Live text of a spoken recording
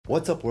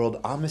What's up world,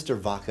 I'm Mr.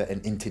 Vaca,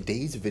 and in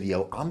today's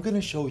video, I'm going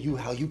to show you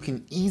how you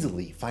can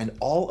easily find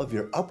all of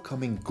your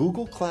upcoming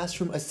Google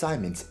Classroom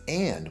assignments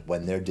and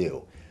when they're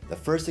due. The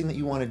first thing that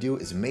you want to do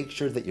is make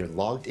sure that you're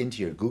logged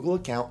into your Google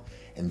account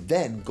and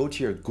then go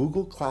to your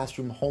Google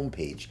Classroom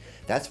homepage.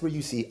 That's where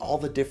you see all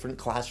the different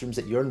classrooms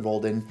that you're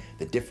enrolled in,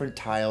 the different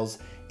tiles,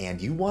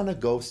 and you want to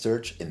go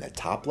search in the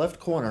top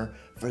left corner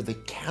for the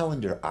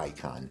calendar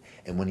icon.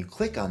 And when you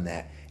click on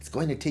that, it's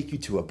going to take you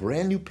to a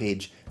brand new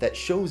page that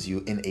shows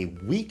you in a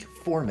week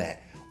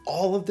format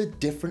all of the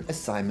different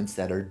assignments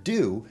that are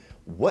due,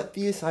 what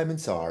the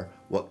assignments are,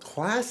 what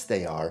class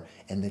they are,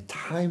 and the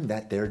time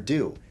that they're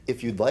due.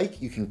 If you'd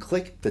like, you can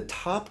click the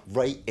top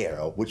right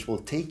arrow, which will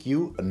take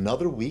you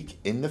another week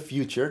in the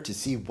future to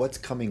see what's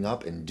coming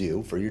up and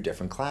due for your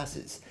different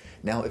classes.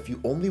 Now, if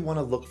you only want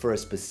to look for a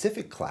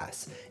specific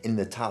class, in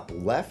the top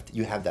left,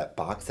 you have that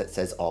box that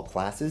says all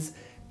classes.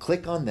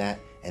 Click on that,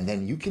 and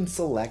then you can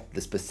select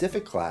the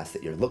specific class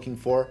that you're looking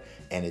for,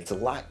 and it's a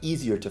lot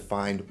easier to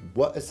find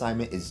what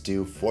assignment is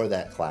due for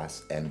that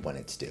class and when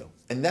it's due.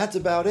 And that's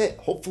about it.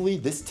 Hopefully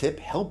this tip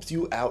helps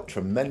you out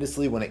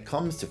tremendously when it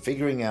comes to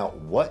figuring out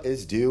what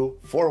is due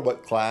for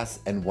what class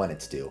and when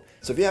it's due.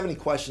 So if you have any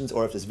questions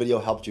or if this video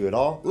helped you at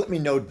all, let me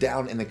know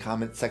down in the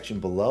comment section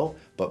below.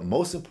 But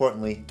most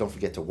importantly, don't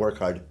forget to work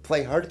hard,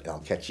 play hard, and I'll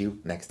catch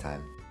you next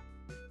time.